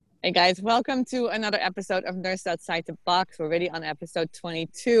Hey guys, welcome to another episode of Nurse Outside the Box. We're already on episode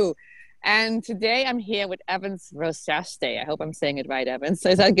 22. And today I'm here with Evans Rosaste. I hope I'm saying it right, Evans.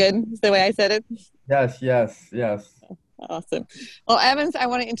 Is that good? Is the way I said it? Yes, yes, yes. Awesome. Well, Evans, I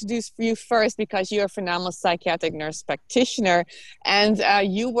want to introduce you first because you're a phenomenal psychiatric nurse practitioner and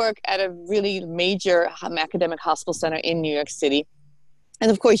you work at a really major academic hospital center in New York City. And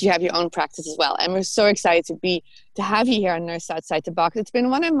of course, you have your own practice as well. And we're so excited to have you here on Nurse Outside the Box. It's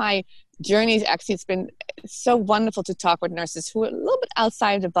been one of my journeys. Actually, it's been so wonderful to talk with nurses who are a little bit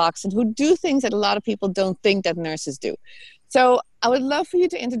outside of the box and who do things that a lot of people don't think that nurses do. So I would love for you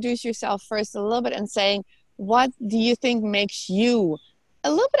to introduce yourself first a little bit and saying, what do you think makes you a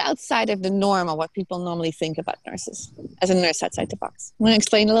little bit outside of the norm of what people normally think about nurses as a nurse outside the box? Want to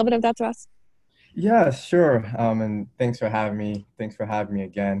explain a little bit of that to us? Yeah, sure. And thanks for having me. Thanks for having me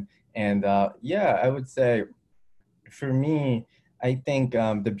again. And yeah, I would say for me, I think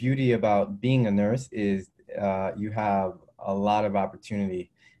the beauty about being a nurse is you have a lot of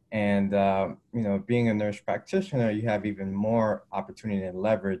opportunity. And being a nurse practitioner, you have even more opportunity and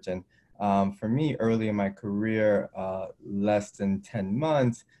leverage. And for me, early in my career, less than 10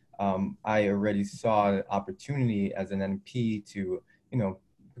 months, I already saw an opportunity as an NP to, you know,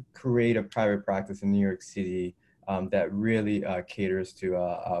 create a private practice in New York City that really caters to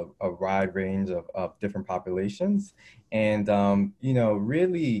a wide range of different populations and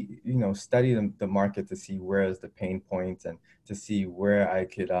really study the market to see where is the pain points and to see where I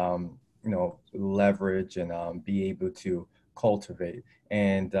could leverage and be able to cultivate.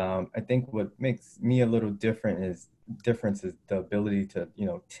 And I think what makes me a little difference is the ability to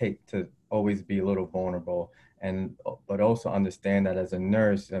take to always be a little vulnerable and but also understand that as a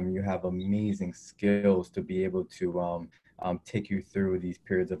nurse, you have amazing skills to be able to take you through these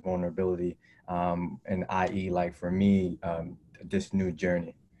periods of vulnerability, and i.e., like for me, this new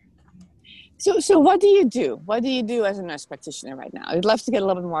journey. So what do you do? What do you do as a nurse practitioner right now? I'd love to get a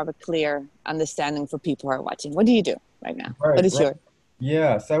little bit more of a clear understanding for people who are watching. What do you do right now? What Right, is right. your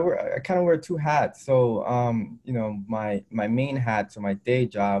Yeah, so I kind of wear two hats. So, my main hat, so my day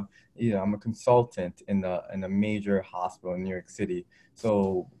job, I'm a consultant in a major hospital in New York City.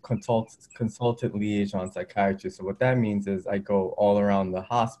 So, consultant liaison psychiatrist. So, what that means is I go all around the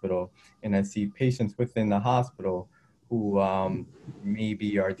hospital and I see patients within the hospital who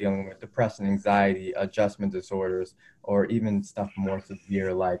maybe are dealing with depression, anxiety, adjustment disorders, or even stuff more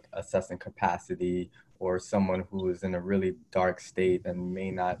severe like assessing capacity or someone who is in a really dark state and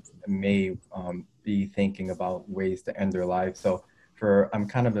may be thinking about ways to end their life. So I'm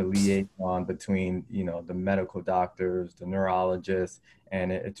kind of a liaison between the medical doctors, the neurologists,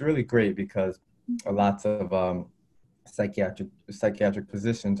 and it's really great because lots of psychiatric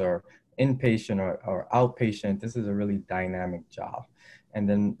positions are inpatient or outpatient. This is a really dynamic job. And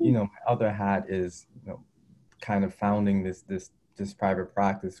then my other hat is kind of founding this private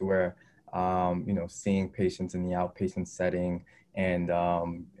practice where seeing patients in the outpatient setting and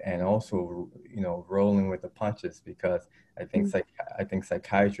also rolling with the punches because I think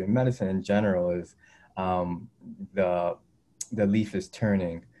psychiatry and medicine in general is um, the the leaf is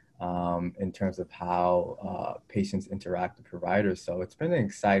turning in terms of how patients interact with providers. So it's been an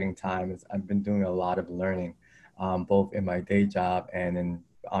exciting time. I've been doing a lot of learning, both in my day job and in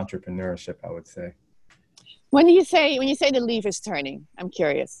entrepreneurship, I would say. when you say the leaf is turning, I'm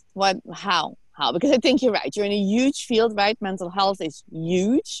curious. How? Because I think you're right. You're in a huge field, right? Mental health is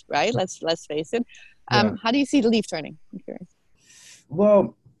huge, right? Let's face it. Yeah. How do you see the leaf turning? I'm curious.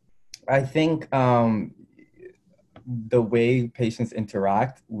 Well, I think the way patients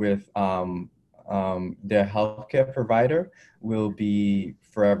interact with their healthcare provider will be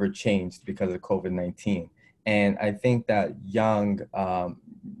forever changed because of COVID-19. And I think that young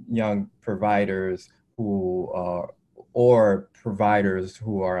providers who are, or providers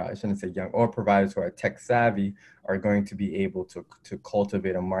who are, I shouldn't say young, or providers who are tech savvy are going to be able to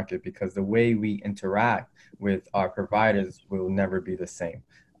cultivate a market because the way we interact with our providers will never be the same.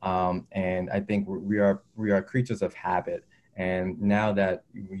 And I think we are creatures of habit. And now that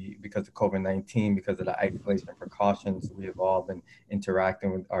because of COVID-19, because of the isolation precautions, we have all been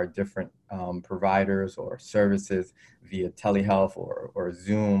interacting with our different providers or services via telehealth or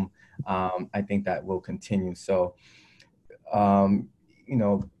Zoom. I think that will continue. So um,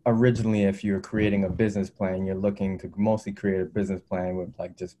 originally, if you're creating a business plan, you're looking to mostly create a business plan with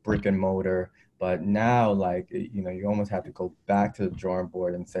like just brick and mortar. But now, like, you almost have to go back to the drawing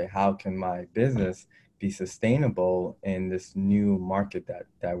board and say, how can my business be sustainable in this new market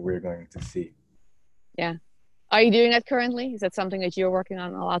that we're going to see? Yeah. Are you doing that currently? Is that something that you're working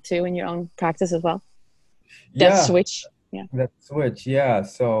on a lot too in your own practice as well? That Yeah, switch. Yeah. That switch, yeah.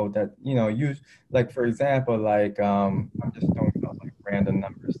 So that, you like for example, like I'm just throwing out like random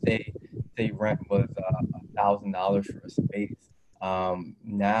numbers. Say rent was $1,000 for a space.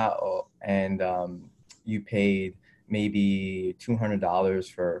 Now and you paid maybe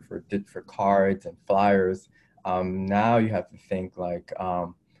 $200 for cards and flyers. Now you have to think like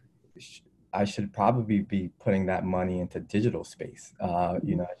sh- I should probably be putting that money into digital space. I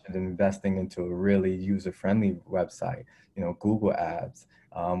should investing into a really user-friendly website, Google Ads.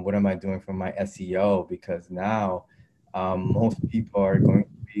 What am I doing for my SEO? Because now most people are going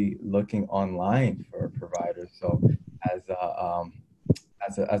to be looking online for providers. So as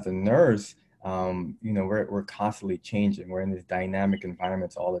a, as a nurse, we're constantly changing. We're in these dynamic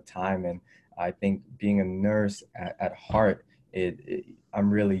environments all the time. And I think being a nurse at heart, I'm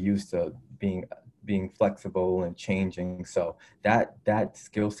really used to being flexible and changing. So that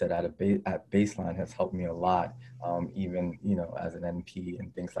skill set at baseline has helped me a lot, even as an NP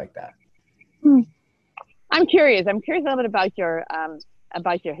and things like that. Hmm. I'm curious. I'm curious a little bit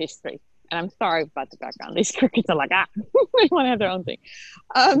about your history. And I'm sorry about the background. These crickets are like, they want to have their own thing.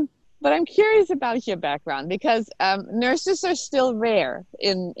 Um, but I'm curious about your background because nurses are still rare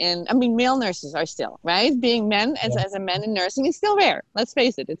I mean, male nurses are still, right? Being men as a man in nursing is still rare. Let's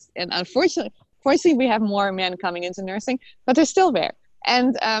face it. And unfortunately, we have more men coming into nursing, but they're still rare.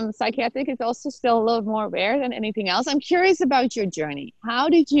 And psychiatric is also still a little more rare than anything else. I'm curious about your journey. How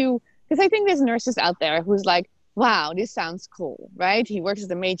did you, because I think there's nurses out there who's like, wow, this sounds cool, right? He works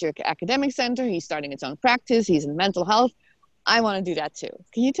at a major academic center. He's starting his own practice. He's in mental health. I want to do that too.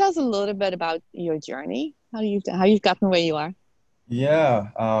 Can you tell us a little bit about your journey? How you've gotten where you are? Yeah,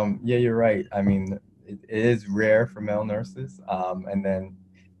 yeah, you're right. I mean, it is rare for male nurses, and then,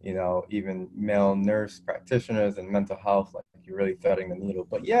 even male nurse practitioners and mental health, like you're really threading the needle.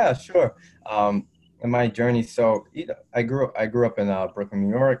 But yeah, sure. In my journey, so I grew up in Brooklyn, New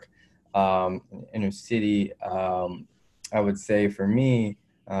York, inner city. I would say for me,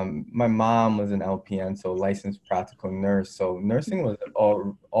 my mom was an LPN, so licensed practical nurse. So nursing was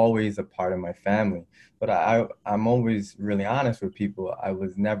always a part of my family. But I'm always really honest with people. I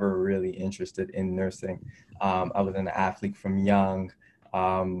was never really interested in nursing. I was an athlete from young.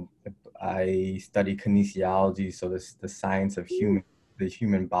 Um, I studied kinesiology, so this the science of the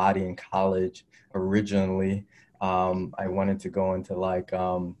human body in college originally. I wanted to go into like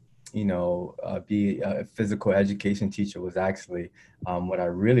be a physical education teacher was actually what I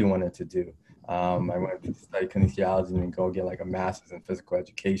really wanted to do. I wanted to study kinesiology and then go get like a master's in physical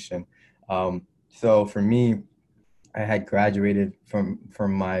education. So for me, I had graduated from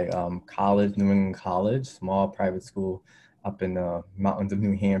my college, New England College, small private school up in the mountains of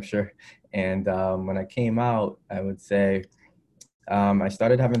New Hampshire. And when I came out, I would say I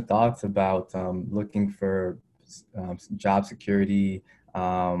started having thoughts about looking for job security.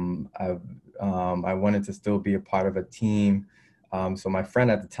 I wanted to still be a part of a team. So my friend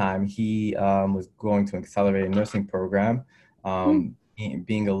at the time, he was going to an accelerated nursing program. Hmm.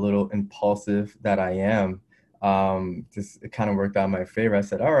 Being a little impulsive that I am, just it kind of worked out in my favor. I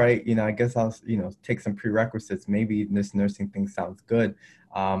said, all right, I guess I'll, take some prerequisites. Maybe this nursing thing sounds good.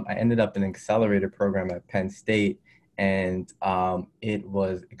 I ended up in an accelerated program at Penn State, and it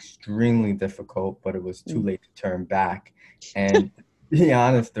was extremely difficult, but it was too late to turn back. And to be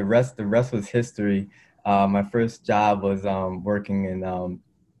honest, the rest was history. My first job was working in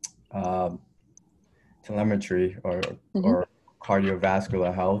uh, telemetry Hmm. or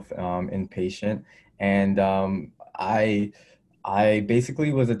cardiovascular health inpatient, and I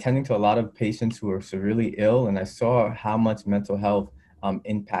basically was attending to a lot of patients who were severely ill, and I saw how much mental health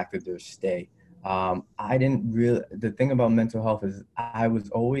impacted their stay. I didn't really, the thing about mental health is I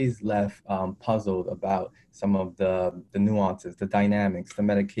was always left puzzled about some of the nuances, the dynamics, the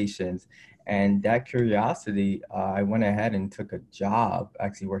medications. And that curiosity, I went ahead and took a job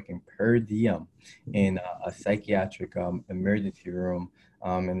actually working per diem in a psychiatric emergency room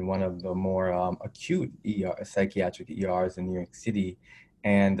in one of the more acute psychiatric ERs in New York City.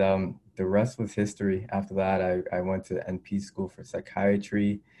 And the rest was history. After that, I went to NP school for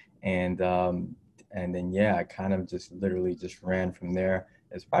psychiatry. And and then, yeah, I kind of just literally just ran from there.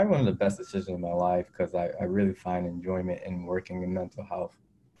 It's probably one of the best decisions of my life because I really find enjoyment in working in mental health.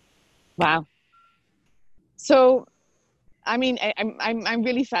 Wow. So, I mean, I'm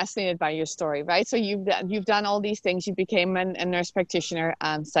really fascinated by your story, right? So you've done all these things. You became a nurse practitioner,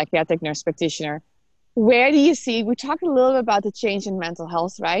 psychiatric nurse practitioner. Where do you see? We talked a little bit about the change in mental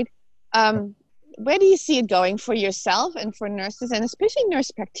health, right? Um, where do you see it going for yourself and for nurses and especially nurse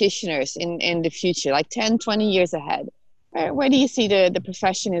practitioners in the future, like 10, 20 years ahead? Where do you see the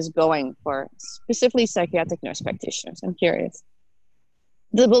profession is going for specifically psychiatric nurse practitioners? I'm curious.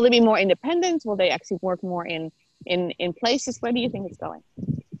 Will they be more independent? Will they actually work more in places? Where do you think it's going?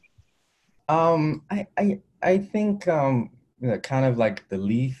 I think kind of like the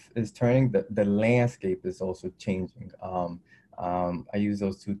leaf is turning, the landscape is also changing. I use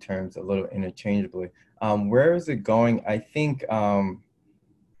those two terms a little interchangeably. Where is it going? I think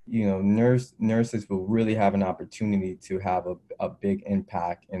nurses will really have an opportunity to have a big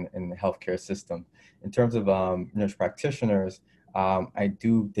impact in the healthcare system. In terms of nurse practitioners, I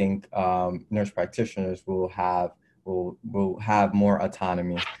do think nurse practitioners will have more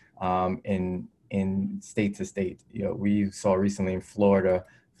autonomy in state to state. We saw recently in Florida.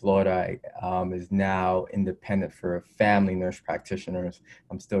 Florida is now independent for family nurse practitioners.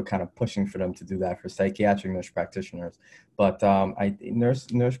 I'm still kind of pushing for them to do that for psychiatric nurse practitioners. But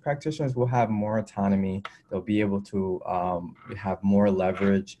nurse practitioners will have more autonomy. They'll be able to have more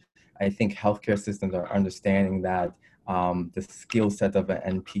leverage. I think healthcare systems are understanding that the skill set of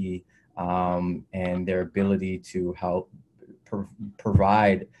an NP and their ability to help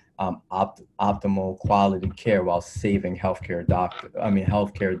provide optimal quality care while saving healthcare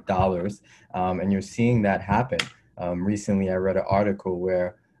dollars, and you're seeing that happen. Recently, I read an article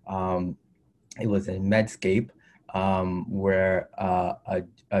where it was in Medscape, where a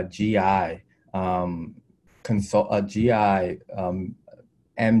GI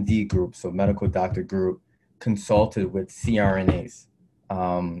MD group, so medical doctor group, consulted with CRNAs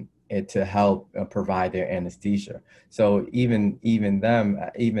to help provide their anesthesia. So even them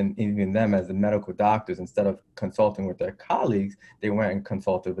as the medical doctors, instead of consulting with their colleagues, they went and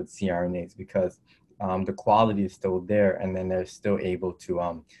consulted with CRNAs because the quality is still there, and then they're still able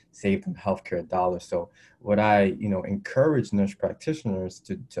to save them healthcare dollars. So what I encourage nurse practitioners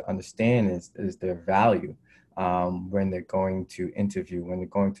to understand is their value when they're going to interview, when they're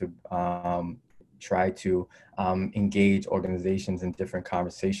going to try to engage organizations in different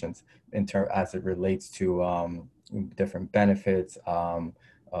conversations as it relates to different benefits,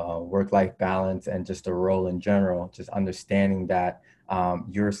 work-life balance, and just the role in general. Just understanding that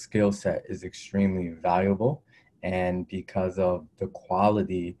your skill set is extremely valuable, and because of the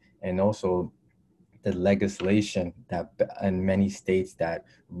quality and also the legislation that in many states that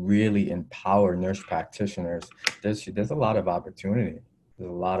really empower nurse practitioners, there's a lot of opportunity.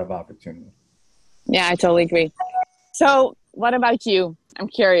 There's a lot of opportunity. Yeah, I totally agree. So, what about you? I'm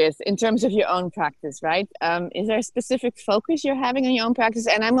curious in terms of your own practice, right? Is there a specific focus you're having on your own practice?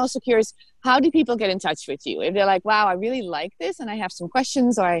 And I'm also curious, how do people get in touch with you? If they're like, wow, I really like this and I have some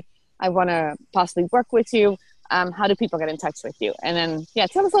questions, or I want to possibly work with you, how do people get in touch with you? And then, yeah,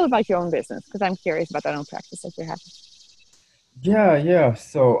 tell us all about your own business because I'm curious about that own practice that you're having. Yeah.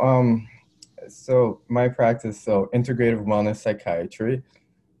 So my practice, so integrative wellness psychiatry.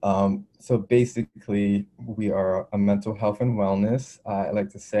 So basically, we are a mental health and wellness, I like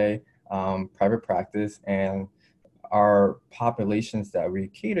to say, private practice, and our populations that we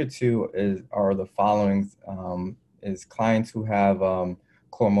cater to are the following: is clients who have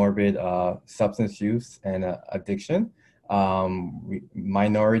comorbid substance use and addiction,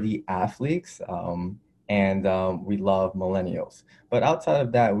 minority athletes, and we love millennials. But outside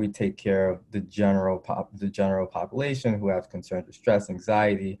of that, we take care of the general population who have concerns with stress,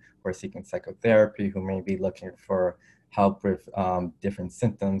 anxiety, who are seeking psychotherapy, who may be looking for help with different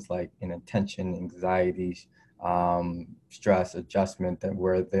symptoms like inattention, anxiety, stress adjustment, that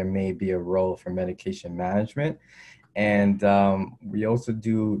where there may be a role for medication management. And we also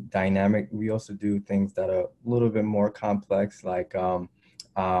do things that are a little bit more complex, like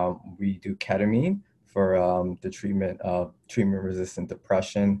we do ketamine for the treatment of treatment-resistant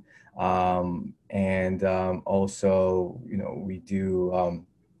depression. And also, we do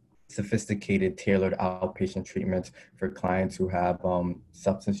sophisticated, tailored outpatient treatments for clients who have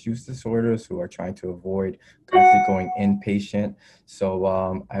substance use disorders, who are trying to avoid constantly going inpatient.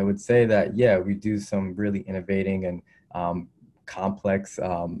 So I would say that, yeah, we do some really innovating and complex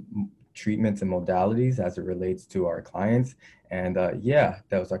treatments and modalities as it relates to our clients. And yeah,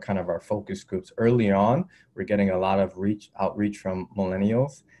 those are kind of our focus groups. Early on, we're getting a lot of outreach from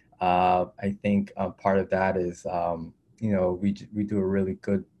millennials. I think part of that is, we do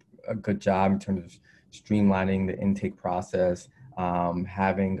a good job in terms of streamlining the intake process,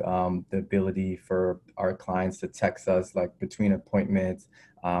 having the ability for our clients to text us like between appointments,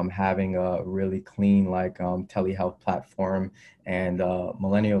 having a really clean telehealth platform, and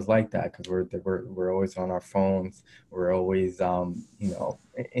millennials like that because we're always on our phones, we're always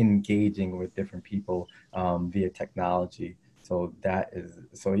engaging with different people via technology. So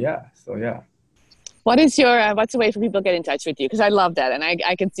yeah. What is your, what's the way for people to get in touch with you? Because I love that. And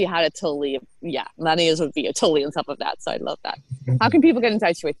I can see how to totally, yeah, millennials would be totally on top of that. So I love that. How can people get in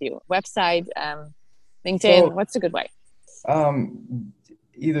touch with you? Website, So LinkedIn, what's a good way?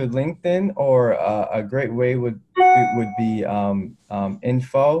 either LinkedIn or a great way would be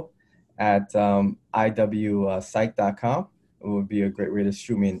info at iwpsych.com. It would be a great way to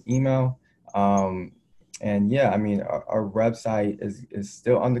shoot me an email. Um, and yeah, I mean, our website is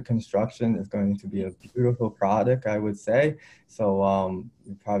still under construction. It's going to be a beautiful product, I would say. So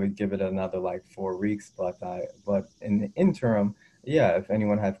we'll probably give it another like 4 weeks. But in the interim, yeah, if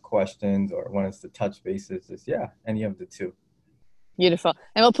anyone has questions or wants to touch bases, just yeah, any of the two. Beautiful.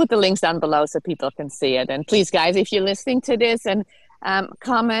 And we'll put the links down below so people can see it. And please, guys, if you're listening to this and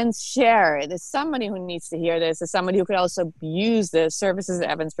comment, share. There's somebody who needs to hear this. There's somebody who could also use the services that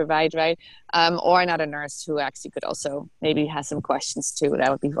Evans provides, right? Or another nurse who actually could also maybe have some questions too.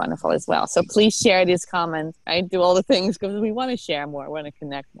 That would be wonderful as well. So please share this comment, right? Do all the things because we want to share more. We want to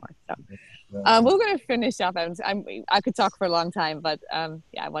connect more. So we're going to finish up. I could talk for a long time, but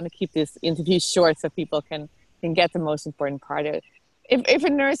yeah, I want to keep this interview short so people can get the most important part of it. If a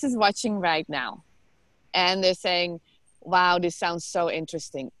nurse is watching right now and they're saying, wow, this sounds so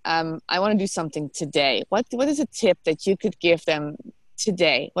interesting. I want to do something today. What is a tip that you could give them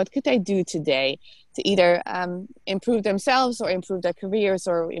today? What could they do today to either improve themselves or improve their careers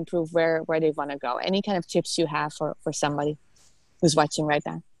or improve where they want to go? Any kind of tips you have for somebody who's watching right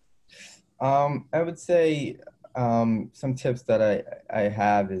now? I would say some tips that I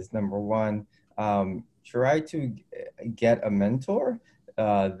have is number one, try to get a mentor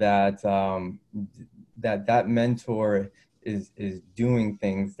that mentor is doing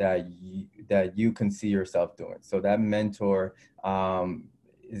things that you can see yourself doing. So that mentor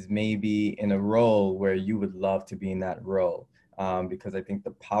is maybe in a role where you would love to be in that role. Because I think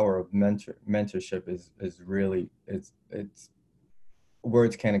the power of mentorship is really it's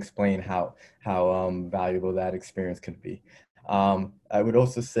words can't explain how valuable that experience could be. I would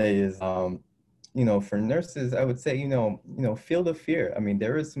also say is for nurses, I would say feel the fear. I mean,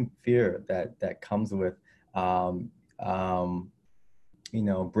 there is some fear that comes with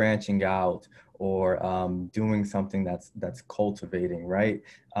branching out or doing something that's cultivating, right?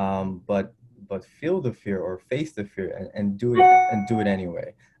 But feel the fear or face the fear and do it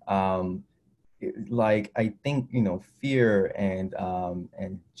anyway. Like I think fear and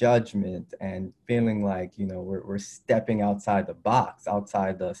judgment and feeling like we're stepping outside the box,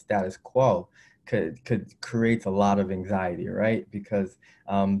 outside the status quo could create a lot of anxiety, right? Because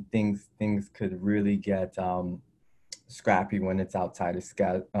things could really get scrappy when it's outside of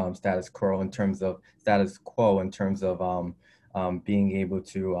status quo in terms of being able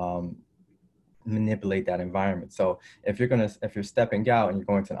to manipulate that environment. So if you're stepping out and you're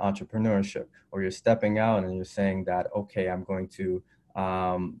going to an entrepreneurship, or you're stepping out and you're saying that, okay, I'm going to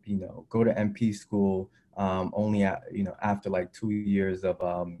go to NP school only after like 2 years of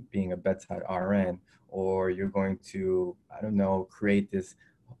being a bedside RN, or you're going to, I don't know, create this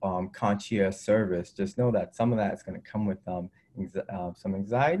concierge service, just know that some of that is going to come with some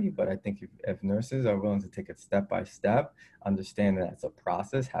anxiety. But I think if nurses are willing to take it step by step, understand that it's a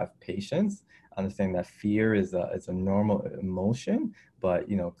process, have patience, understand that fear is a normal emotion, but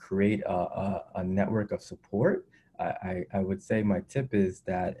create a network of support. I would say my tip is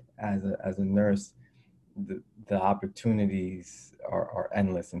that as a nurse, the opportunities are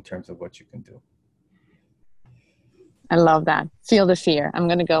endless in terms of what you can do. I love that. Feel the fear. I'm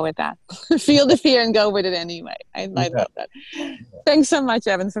going to go with that. Feel the fear and go with it anyway. I love that. Thanks so much,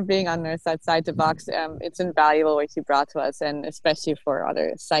 Evan, for being on Nurse Outside the Box. It's invaluable what you brought to us, and especially for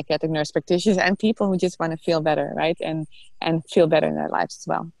other psychiatric nurse practitioners and people who just want to feel better, right? And feel better in their lives as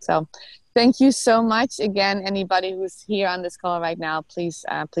well. So thank you so much. Again, anybody who's here on this call right now, please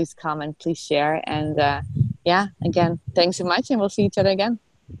comment, please share. And yeah, again, thanks so much, and we'll see each other again.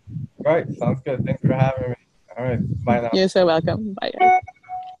 Right. Sounds good. Thanks for having me. All right. Bye now. You're so welcome. Bye.